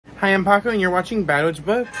Hi, I'm Paco, and you're watching Bad Witch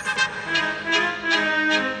Books. I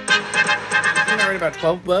read about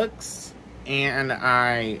 12 books, and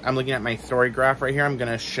I'm looking at my story graph right here. I'm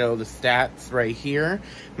going to show the stats right here.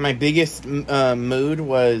 My biggest mood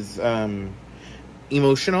was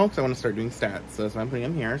emotional, because I want to start doing stats, so that's why I'm putting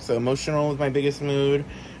them here. So emotional was my biggest mood.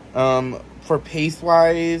 For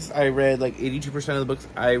pace-wise, I read like 82% of the books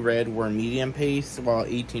I read were medium-paced, while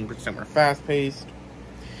 18% were fast-paced.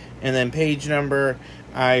 And then page number,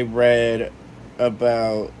 I read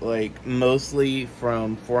about, like, mostly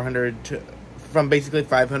from basically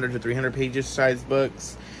 500 to 300 pages size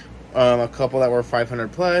books. A couple that were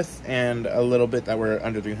 500 plus, and a little bit that were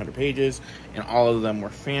under 300 pages. And all of them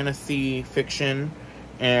were fantasy, fiction.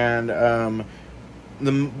 And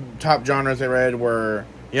the top genres I read were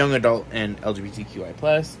young adult and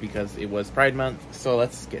LGBTQI+, because it was Pride Month. So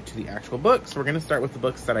let's get to the actual books. We're going to start with the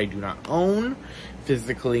books that I do not own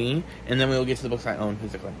physically, and then we'll get to the books I own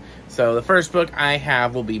physically. So the first book I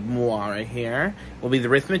have will be Maas right here. Will be The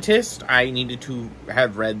Rithmist. I needed to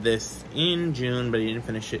have read this in June, but I didn't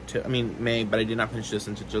finish it May, but I did not finish this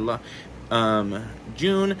until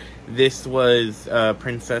June. This was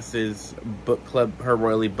Princess's book club, her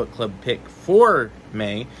Royally book club pick for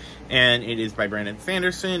May, and it is by Brandon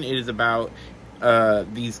Sanderson. It is about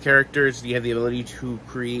these characters. You have the ability to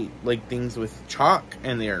create like things with chalk,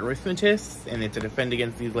 and they are arithmetists, and it's to defend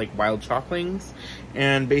against these like wild chalklings.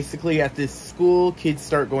 And basically at this school, kids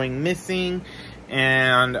start going missing,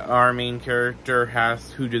 and our main character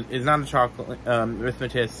is not a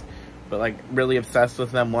arithmetist, but like really obsessed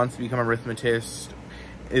with them, wants to become a arithmetist,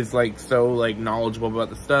 is like so like knowledgeable about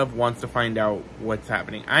the stuff, wants to find out what's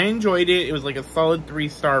happening. I enjoyed it. It was like a solid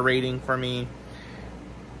 3-star rating for me.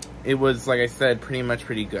 It was, like I said, pretty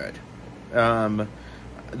good. We're gonna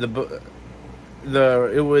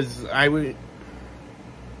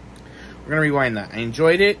rewind that. I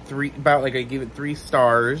enjoyed it. I gave it 3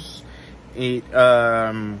 stars.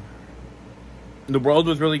 The world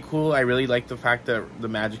was really cool. I really liked the fact that the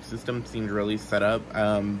magic system seemed really set up.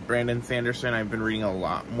 Brandon Sanderson, I've been reading a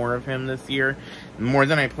lot more of him this year. More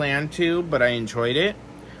than I planned to, but I enjoyed it.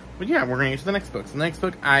 But yeah, we're going to get to the next book. So the next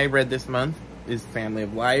book I read this month is Family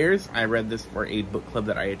of Liars. I read this for a book club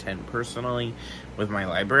that I attend personally with my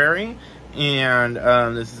library. And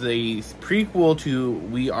this is a prequel to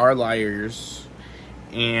We Are Liars.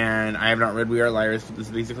 And I have not read We Are Liars. This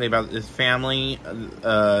is basically about this family.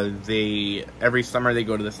 Every summer they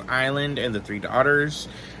go to this island, and the 3 daughters,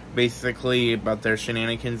 basically about their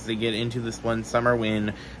shenanigans they get into this one summer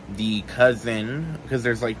when the cousin, because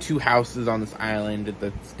there's like 2 houses on this island,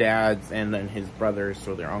 the dad's and then his brother's,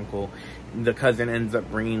 so their uncle. The cousin ends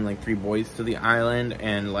up bringing like 3 boys to the island,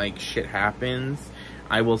 and like shit happens.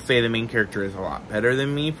 I will say the main character is a lot better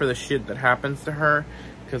than me for the shit that happens to her,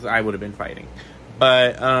 because I would have been fighting.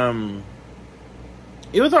 But,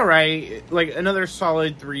 it was alright. Like, another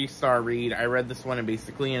solid 3-star read. I read this one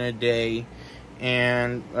basically in a day,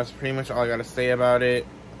 and that's pretty much all I gotta say about it.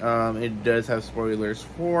 It does have spoilers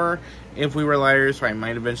for If We Were Liars, so I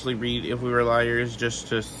might eventually read If We Were Liars just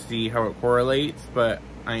to see how it correlates, but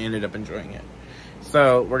I ended up enjoying it.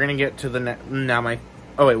 So, we're gonna get to the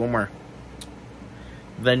one more.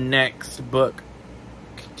 The next book.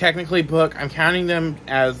 Technically book, I'm counting them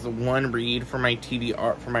as one read for my TV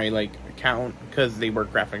art, for my like account, because they were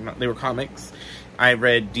comics. I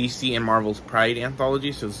read DC and Marvel's Pride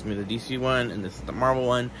anthology, so this is the DC one and this is the Marvel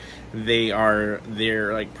one. They're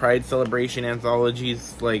like Pride celebration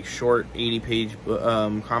anthologies, like short 80-page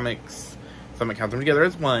comics. So I'm gonna count them together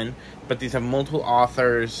as one, but these have multiple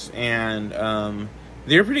authors, and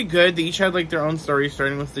they're pretty good. They each had like their own stories.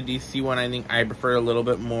 Starting with the DC one, I think I prefer a little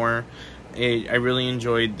bit more. I really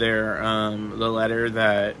enjoyed the letter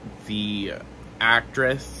that the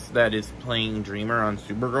actress that is playing Dreamer on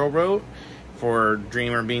Supergirl wrote, for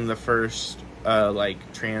Dreamer being the first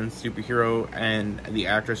like trans superhero, and the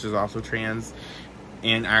actress is also trans,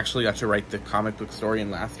 and actually got to write the comic book story in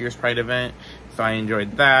last year's Pride event. So I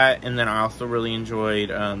enjoyed that, and then I also really enjoyed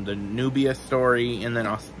the Nubia story, and then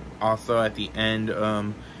also at the end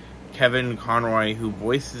Kevin Conroy, who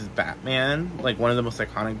voices Batman, like one of the most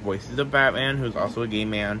iconic voices of Batman, who's also a gay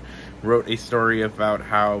man, wrote a story about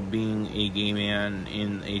how being a gay man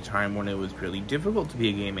in a time when it was really difficult to be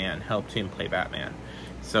a gay man helped him play Batman.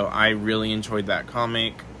 So I really enjoyed that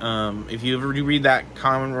comic. If you ever read that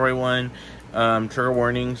Conroy one, trigger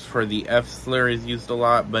warnings for the F slur is used a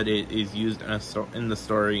lot, but it is used in the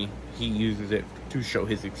story. He uses it to show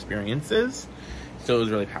his experiences. So it was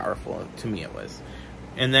really powerful. To me it was.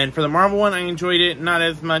 And then for the Marvel one, I enjoyed it not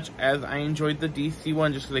as much as I enjoyed the DC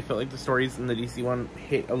one, just because I felt like the stories in the DC one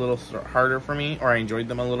hit a little harder for me, or I enjoyed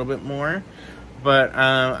them a little bit more. But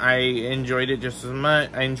I enjoyed it just as much.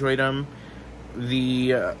 I enjoyed them.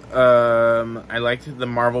 I liked the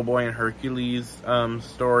Marvel Boy and Hercules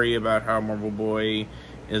story about how Marvel Boy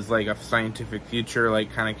is like a scientific future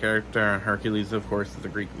like kind of character, and Hercules, of course, is a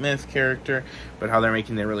Greek myth character, but how they're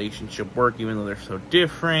making their relationship work even though they're so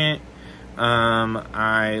different.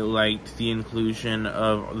 I liked the inclusion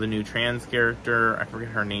of the new trans character. I forget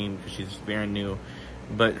her name because she's very new,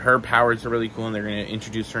 but her powers are really cool, and they're going to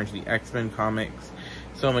introduce her into the X-Men comics,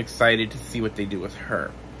 so I'm excited to see what they do with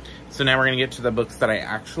her. So now we're going to get to the books that I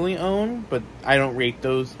actually own, but I don't rate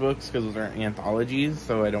those books because those are anthologies,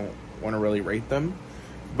 so I don't want to really rate them.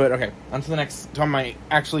 But okay, on to the next, to my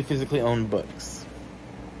actually physically owned books.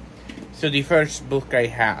 So the first book I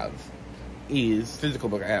have is, physical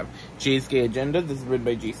book I have, Jay's Gay Agenda. This is written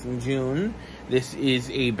by Jason June. This is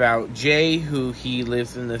about Jay, who he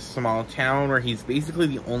lives in this small town where he's basically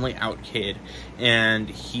the only out kid, and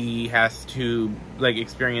he has to, like,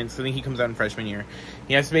 experience, I think he comes out in freshman year,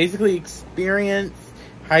 he has to basically experience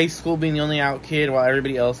high school being the only out kid while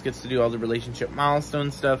everybody else gets to do all the relationship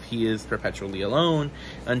milestone stuff. He is perpetually alone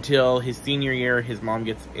until his senior year. His mom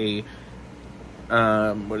gets a,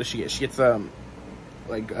 what does she get? She gets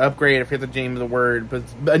like upgrade, I forget the name of the word, but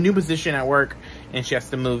a new position at work, and she has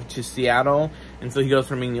to move to Seattle, and so he goes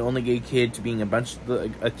from being the only gay kid to being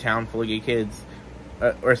a town full of gay kids,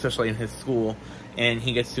 or especially in his school, and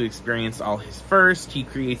he gets to experience all his first. He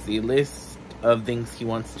creates a list of things he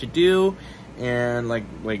wants to do, and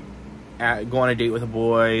go on a date with a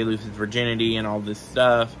boy, lose his virginity, and all this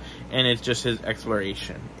stuff, and it's just his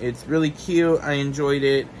exploration. It's really cute. I enjoyed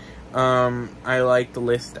it. I like the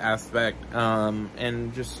list aspect,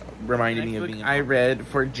 and just reminded me of being... I read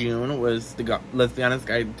for June was the Lesbiana's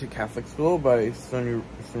Guide to Catholic School by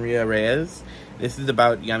Sonora Reyes. This is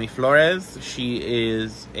about Yami Flores. She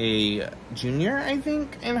is a junior, I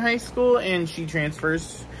think, in high school, and she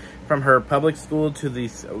transfers from her public school to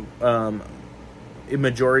this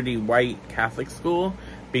majority white Catholic school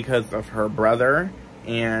because of her brother,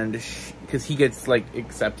 and because he gets like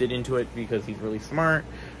accepted into it because he's really smart,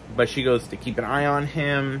 but she goes to keep an eye on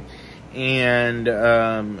him,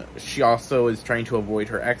 and she also is trying to avoid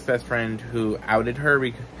her ex-best friend who outed her,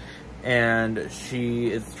 and she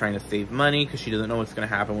is trying to save money because she doesn't know what's going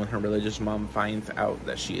to happen when her religious mom finds out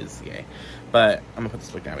that she is gay. But I'm going to put this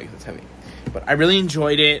book down because it's heavy. But I really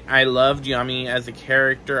enjoyed it. I loved Yami as a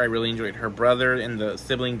character. I really enjoyed her brother and the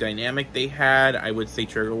sibling dynamic they had. I would say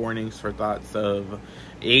trigger warnings for thoughts of,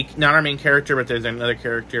 not our main character, but there's another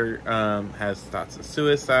character has thoughts of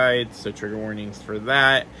suicide, so trigger warnings for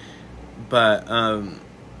that. But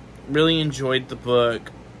really enjoyed the book.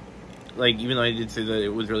 Like, even though I did say that it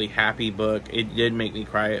was a really happy book, it did make me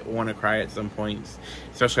want to cry at some points.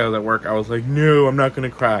 Especially when I was at work, I was like, no, I'm not going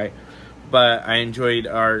to cry. But I enjoyed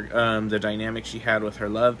the dynamic she had with her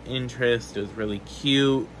love interest. It was really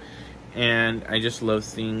cute. And I just love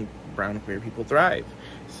seeing brown queer people thrive.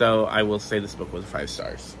 So I will say this book was 5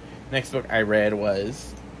 stars. Next book I read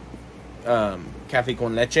was Café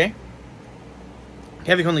con Leche.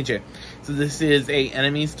 Café con Leche. So this is a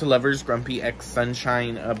enemies to lovers, grumpy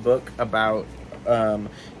ex-sunshine, a book about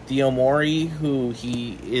Dio Mori, who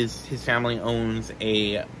his family owns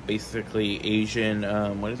a basically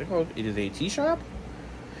Asian, what is it called? It is a tea shop?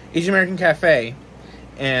 Asian American cafe.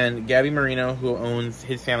 And Gabby Marino,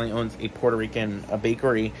 his family owns a Puerto Rican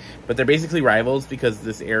bakery, but they're basically rivals because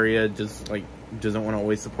this area just doesn't want to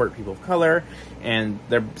always support people of color, and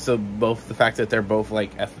both the fact that they're both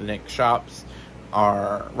like ethnic shops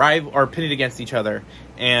are pitted against each other.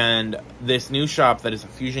 And this new shop that is a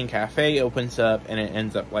fusion cafe opens up, and it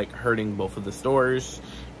ends up like hurting both of the stores,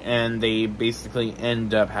 and they basically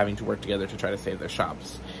end up having to work together to try to save their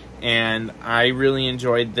shops. And I really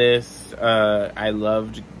enjoyed this. I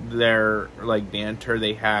loved their like banter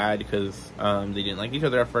they had because they didn't like each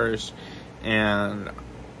other at first, and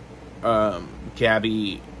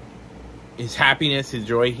Gabby, his happiness, his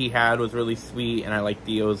joy he had was really sweet, and I like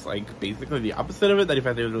Theo's like basically the opposite of it, that he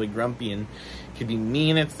felt he was really grumpy and could be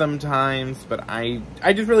mean at sometimes. But I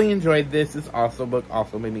just really enjoyed this. This book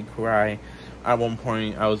also made me cry. At one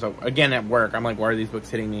point I was again at work, I'm like, why are these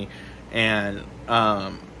books hitting me? And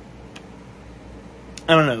I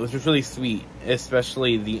don't know, it was just really sweet,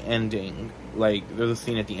 especially the ending. Like, there's a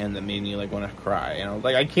scene at the end that made me like want to cry, and I was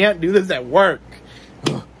like, I can't do this at work.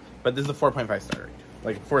 But this is a 4.5 star rate.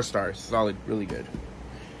 Like 4 stars, solid, really good.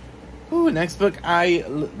 Ooh, next book I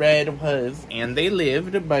read was And They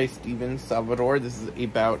Lived by Steven Salvatore. This is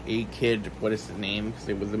about a kid, what is his name? Because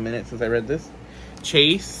it was a minute since I read this.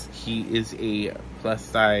 Chase. He is a plus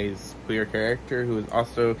size queer character who is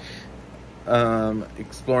also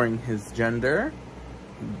exploring his gender.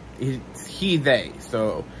 he, they.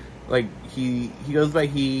 So, like, he goes by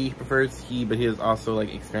he prefers he, but he is also,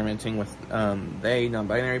 like, experimenting with, they,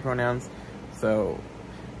 non-binary pronouns. So,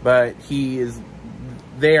 but he is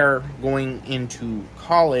there going into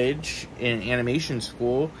college in animation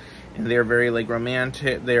school, and they're very, like,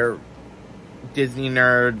 romantic. They're Disney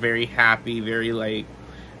nerd, very happy, very, like,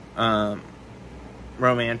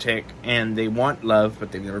 romantic, and they want love,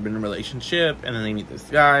 but they've never been in a relationship. And then they meet this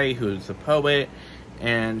guy who's a poet,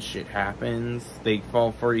 and shit happens. They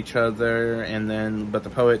fall for each other, and then, but the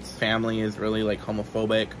poet's family is really, like,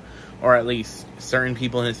 homophobic, or at least certain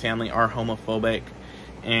people in his family are homophobic,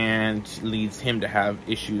 and leads him to have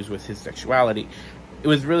issues with his sexuality. It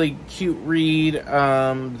was really cute read.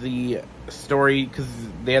 The story, because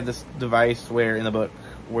they had this device where in the book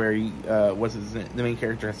where the main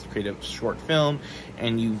character has to create a short film,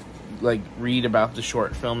 and you, like, read about the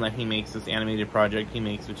short film that he makes, this animated project he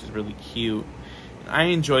makes, which is really cute. I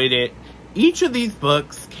enjoyed it. Each of these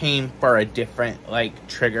books came for a different, like,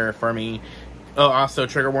 trigger for me. Oh, also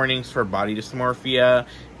trigger warnings for body dysmorphia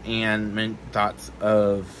and thoughts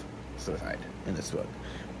of suicide in this book.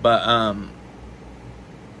 But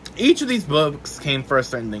each of these books came for a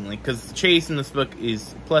certain thing, like, because Chase in this book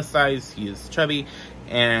is plus size, he is chubby,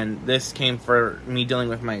 and this came for me dealing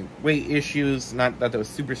with my weight issues. Not that was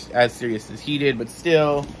super as serious as he did, but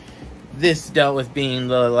still, this dealt with being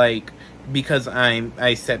the, like, because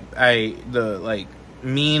the, like,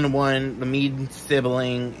 mean one, the mean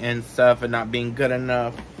sibling and stuff, and not being good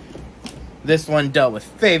enough. This one dealt with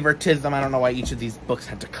favoritism. I don't know why each of these books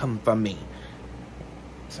had to come from me.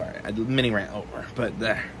 Sorry, I mini rant over, but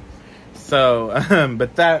there. So,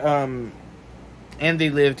 but that, and They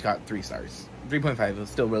Lived got 3 stars. 3.5, it was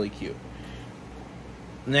still really cute.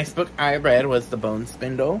 The next book I read was The Bone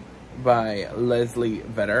Spindle by Leslie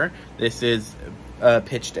Vedder. This is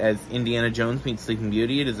pitched as Indiana Jones meets Sleeping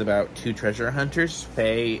Beauty. It is about 2 treasure hunters,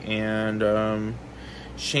 Faye and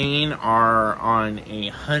Shane, are on a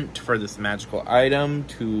hunt for this magical item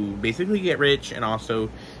to basically get rich, and also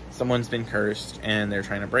someone's been cursed and they're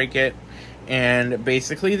trying to break it. And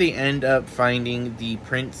basically they end up finding the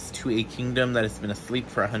prince to a kingdom that has been asleep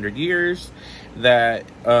for 100 years that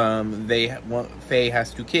Faye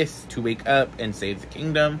has to kiss to wake up and save the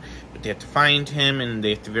kingdom. But they have to find him, and they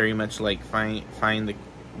have to very much, like,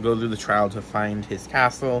 go through the trial to find his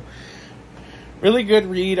castle. Really good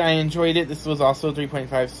read. I enjoyed it. This was also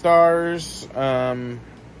 3.5 stars.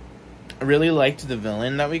 I really liked the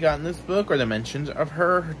villain that we got in this book, or the mentions of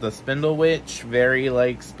her, the Spindle Witch. Very,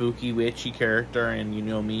 like, spooky, witchy character, and you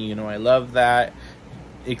know me, you know I love that.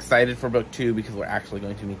 Excited for book 2 because we're actually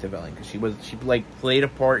going to meet the villain, because she like played a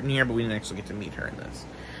part in here, but we didn't actually get to meet her in this.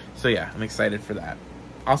 So yeah, I'm excited for that.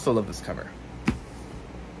 Also love this cover.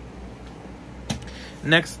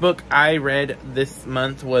 Next book I read this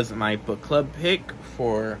month was my book club pick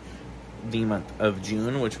for the month of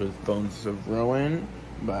June, which was Bones of Ruin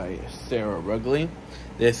by Sarah Raughley.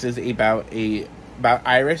 This is about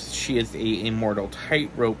Iris. She is a immortal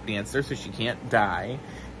tightrope dancer, so she can't die.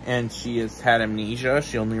 And she has had amnesia.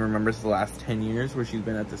 She only remembers the last 10 years where she's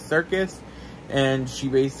been at the circus. And she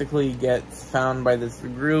basically gets found by this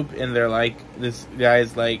group, and they're like, this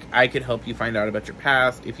guy's like, I could help you find out about your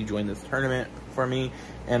past if you join this tournament for me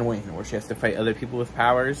and win, where she has to fight other people with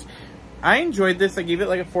powers. I enjoyed this. I gave it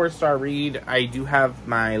like a 4-star read. I do have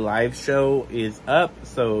my live show is up,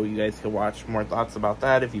 so you guys can watch more thoughts about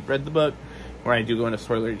that if you've read the book, where I do go into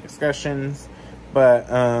spoiler discussions. But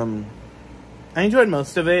I enjoyed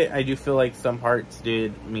most of it. I do feel like some parts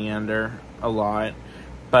did meander a lot,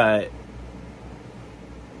 but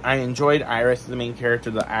I enjoyed Iris, the main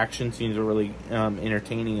character. The action scenes were really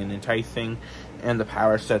entertaining and enticing, and the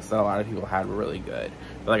power sets that a lot of people had were really good.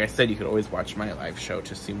 But like I said, you could always watch my live show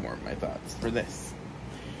to see more of my thoughts for this.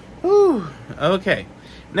 Whew. Okay.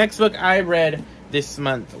 Next book I read this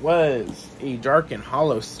month was A Dark and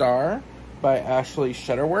Hollow Star by Ashley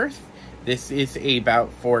Shutteworth. This is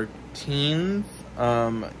about 4 teens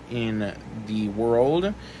in the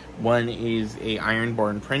world. One is a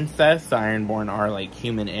Ironborn princess. The Ironborn are like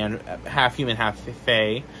human and half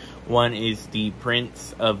fae. One is the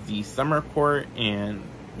prince of the summer court and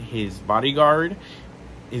his bodyguard,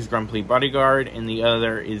 his grumpy bodyguard, and the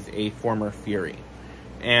other is a former fury.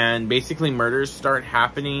 And basically murders start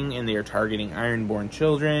happening, and they are targeting Ironborn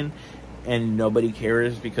children, and nobody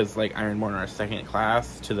cares because, like, Ironborn are second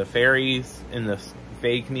class to the fairies in the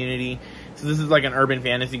fae community. So this is like an urban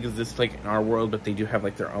fantasy because this is like in our world, but they do have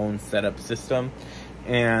like their own setup system.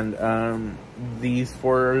 And these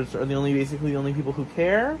 4s are basically the only people who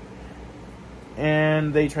care,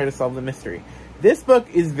 and they try to solve the mystery. This book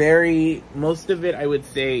is most of it I would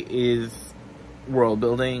say is world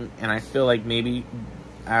building, and I feel like maybe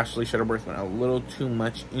Ashley Shutteworth went a little too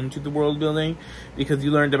much into the world building, because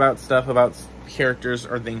you learned about stuff about characters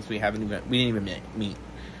or things we didn't even meet.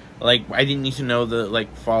 Like, I didn't need to know the,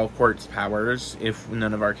 like, Fall Court's powers if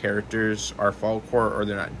none of our characters are Fall Court or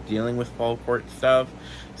they're not dealing with Fall Court stuff.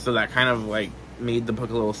 So that kind of, like, made the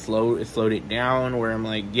book a little slow. It slowed it down, where I'm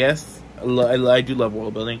like, yes, I do love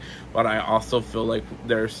world building, but I also feel like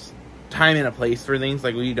there's time and a place for things.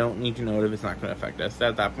 Like, we don't need to know it if it's not going to affect us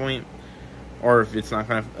at that point. Or if it's not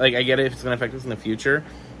going to, like, I get it if it's going to affect us in the future.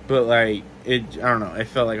 But, like, I don't know. I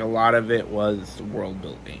felt like a lot of it was world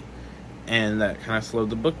building. And that kind of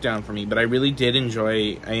slowed the book down for me. But I really did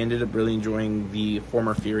I ended up really enjoying the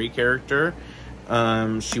former Fury character.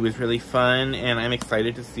 She was really fun, and I'm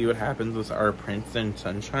excited to see what happens with our Prince and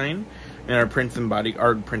Sunshine. And our Prince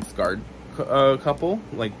Guard couple.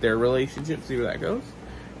 Like, their relationship, see where that goes.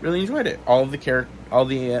 Really enjoyed it. All the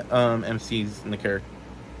MCs and the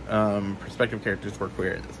perspective characters were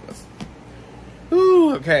queer in this book.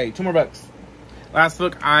 Ooh, okay, 2 more books. Next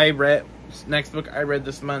book I read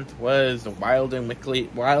this month was Wild and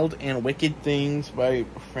Wicked Things by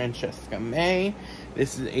Francesca May.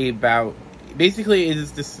 This is about, basically it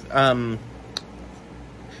is this,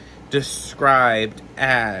 described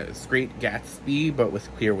as Great Gatsby, but with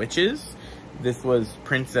queer witches. This was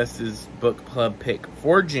Princess's book club pick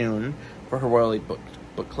for June for her Royally book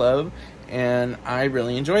club, and I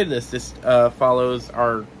really enjoyed this. This follows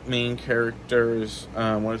our main character's,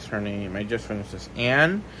 what is her name? I just finished this.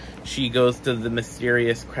 Anne. She goes to the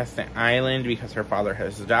mysterious Crescent Island because her father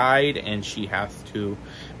has died, and she has to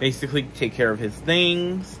basically take care of his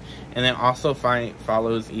things. And then also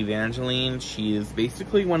follows Evangeline. She is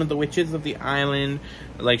basically one of the witches of the island.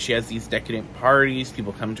 Like, she has these decadent parties.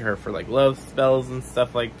 People come to her for, like, love spells and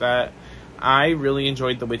stuff like that. I really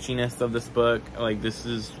enjoyed the witchiness of this book. Like, this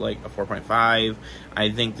is, like, a 4.5. I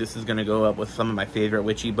think this is going to go up with some of my favorite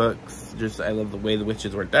witchy books. I love the way the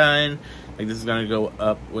witches were done. Like, this is going to go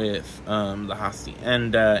up with, the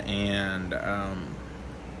Hacienda and,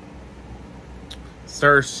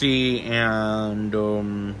 Cersei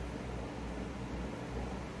and,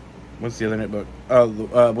 what's the other book?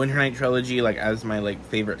 Oh, Winter Night Trilogy, like, as my, like,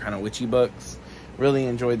 favorite kind of witchy books. Really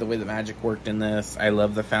enjoyed the way the magic worked in this. I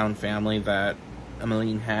love the found family that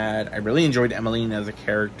Emmeline had. I really enjoyed Emmeline as a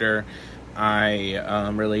character. I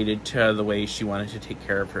related to the way she wanted to take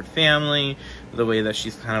care of her family, the way that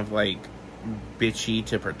she's kind of, like, bitchy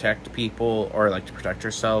to protect people, or, like, to protect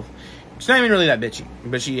herself. She's not even really that bitchy,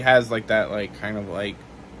 but she has, like, that, like, kind of, like,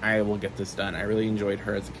 I will get this done. I really enjoyed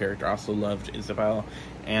her as a character. I also loved Isabel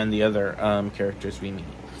and the other characters we meet.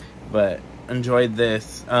 But enjoyed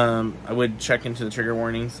this. I would check into the trigger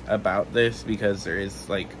warnings about this, because there is,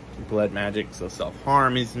 like, blood magic, so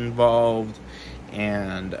self-harm is involved,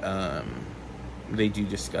 and they do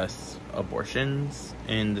discuss abortions,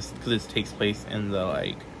 and this, because this takes place in the,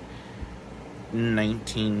 like,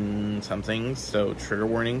 19-somethings, so trigger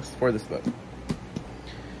warnings for this book.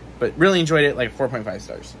 But really enjoyed it, like 4.5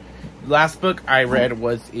 stars. The last book I read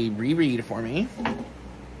was a reread for me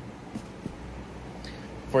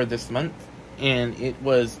for this month, and it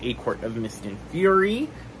was A Court of Mist and Fury.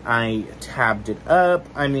 I tabbed it up.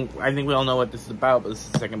 I mean, I think we all know what this is about, but this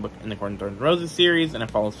is the second book in the Corn, Thorns, and Roses series, and it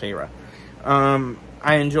follows Feyre.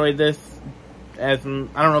 I enjoyed this. I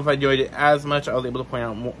don't know if I enjoyed it as much. I was able to point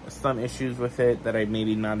out some issues with it that I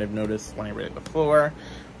maybe not have noticed when I read it before.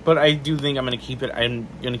 But I do think I'm going to keep it. I'm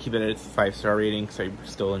going to keep it at its 5-star rating, because I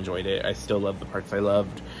still enjoyed it. I still love the parts I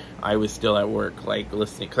loved. I was still at work, like,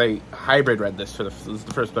 listening, because I hybrid read this. This is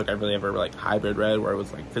the first book I really ever, like, hybrid read, where I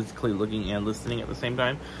was, like, physically looking and listening at the same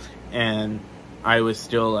time. And I was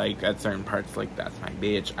still, like, at certain parts, like, that's my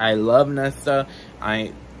bitch. I love Nesta.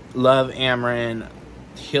 I love Amren.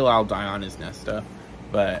 Hill I'll die on is Nesta.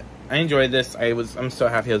 But I enjoyed this. I'm so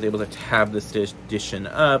happy I was able to tab this edition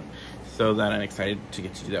up, so that I'm excited to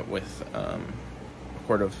get to do that with A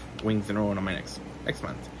Court of Wings and Ruin on my next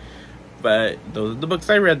month. But those are the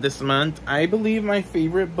books I read this month. I believe my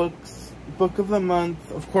favorite book of the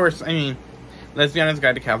month, of course, I mean, Lesbiana's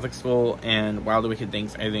Guide to Catholic School and Wild and Wicked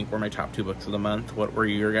Things, I think, were my top 2 books of the month. What were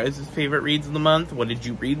your guys' favorite reads of the month? What did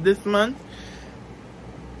you read this month?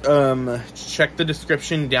 Check the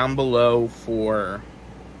description down below for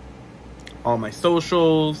all my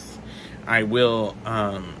socials. I will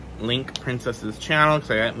link Princess's channel,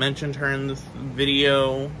 because I mentioned her in this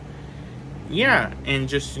video. Yeah, and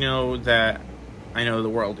just know that I know the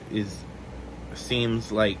world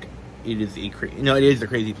seems like it is it is a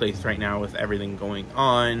crazy place right now with everything going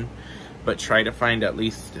on, but try to find at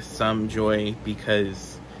least some joy,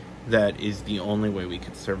 because that is the only way we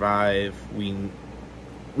could survive.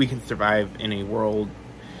 we can survive in a world.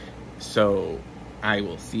 So I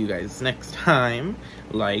will see you guys next time.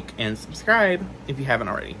 Like and subscribe if you haven't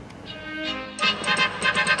already.